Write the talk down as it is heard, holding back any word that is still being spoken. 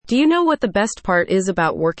Do you know what the best part is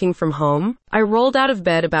about working from home? I rolled out of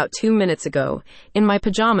bed about 2 minutes ago, in my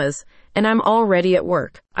pajamas, and I'm already at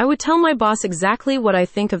work. I would tell my boss exactly what I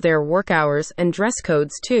think of their work hours and dress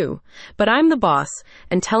codes too. But I'm the boss,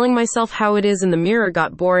 and telling myself how it is in the mirror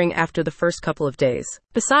got boring after the first couple of days.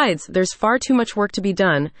 Besides, there's far too much work to be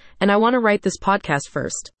done, and I want to write this podcast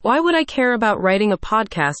first. Why would I care about writing a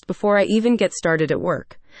podcast before I even get started at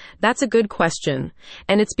work? That's a good question,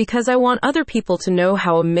 and it's because I want other people to know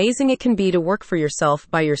how amazing it can be to work for yourself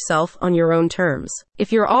by yourself on your own terms.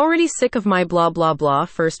 If you're already sick of my blah blah blah,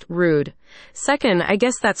 first, rude. Second, I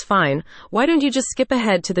guess that's fine. Why don't you just skip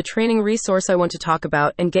ahead to the training resource I want to talk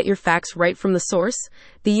about and get your facts right from the source?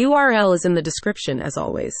 The URL is in the description, as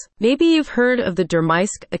always. Maybe you've heard of the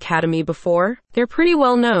Dermaisk Academy before? They're pretty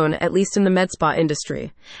well known, at least in the Medspa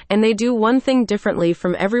industry. And they do one thing differently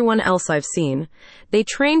from everyone else I've seen. They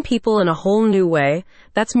train people in a whole new way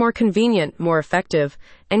that's more convenient, more effective,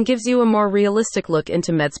 and gives you a more realistic look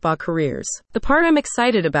into Medspa careers. The part I'm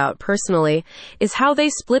excited about, personally, is how they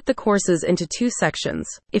split the courses into 2 sections.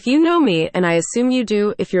 If you know me, and I assume you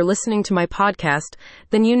do if you're listening to my podcast,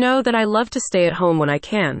 then you know that I love to stay at home when I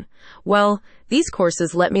can. Well, these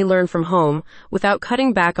courses let me learn from home without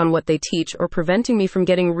cutting back on what they teach or preventing me from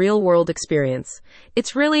getting real-world experience.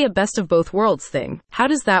 It's really a best of both worlds thing. How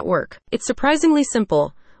does that work? It's surprisingly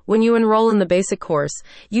simple. When you enroll in the basic course,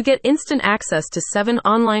 you get instant access to 7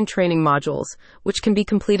 online training modules, which can be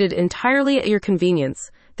completed entirely at your convenience.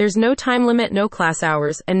 There's no time limit, no class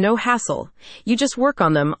hours, and no hassle. You just work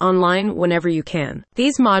on them online whenever you can.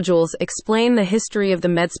 These modules explain the history of the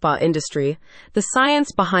Medspa industry, the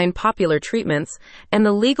science behind popular treatments, and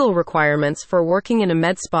the legal requirements for working in a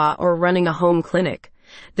Medspa or running a home clinic.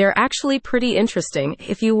 They're actually pretty interesting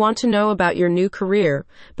if you want to know about your new career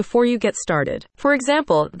before you get started. For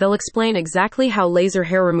example, they'll explain exactly how laser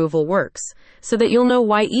hair removal works, so that you'll know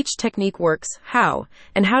why each technique works, how,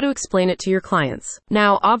 and how to explain it to your clients.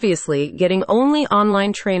 Now, obviously, getting only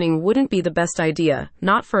online training wouldn't be the best idea,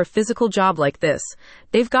 not for a physical job like this.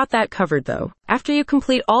 They've got that covered though. After you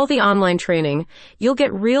complete all the online training, you'll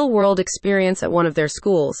get real-world experience at one of their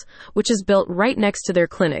schools, which is built right next to their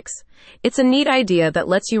clinics. It's a neat idea that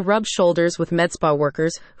lets you rub shoulders with Medspa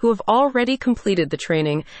workers who have already completed the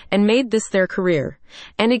training and made this their career.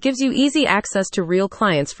 And it gives you easy access to real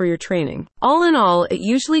clients for your training. All in all, it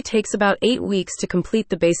usually takes about 8 weeks to complete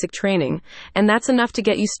the basic training, and that's enough to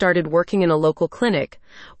get you started working in a local clinic.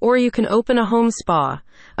 Or you can open a home spa.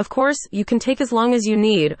 Of course, you can take as long as you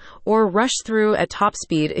need, or rush through at top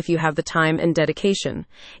speed if you have the time and dedication.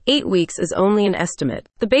 8 weeks is only an estimate.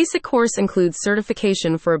 The basic course includes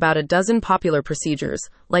certification for about a dozen popular procedures,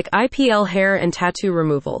 like IPL hair and tattoo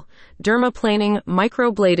removal, dermaplaning,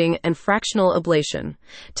 microblading, and fractional ablation.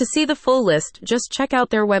 To see the full list, just check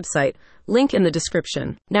out their website, link in the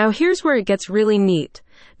description. Now here's where it gets really neat.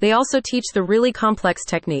 They also teach the really complex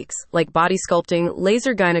techniques, like body sculpting,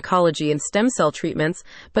 laser gynecology, and stem cell treatments,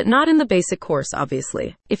 but not in the basic course,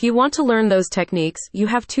 obviously. If you want to learn those techniques, you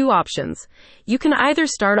have 2 options. You can either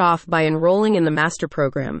start off by enrolling in the master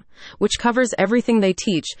program, which covers everything they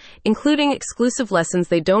teach, including exclusive lessons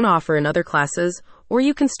they don't offer in other classes, or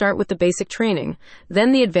you can start with the basic training,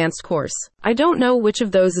 then the advanced course. I don't know which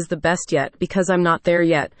of those is the best yet because I'm not there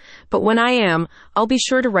yet, but when I am, I'll be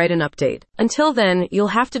sure to write an update. Until then, you'll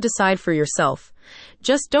have to decide for yourself.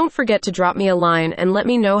 Just don't forget to drop me a line and let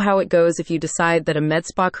me know how it goes if you decide that a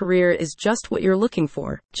Medspa career is just what you're looking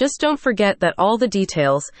for. Just don't forget that all the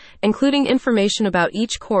details, including information about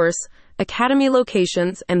each course, academy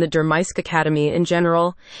locations, and the Dermaisk Academy in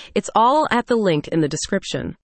general, it's all at the link in the description.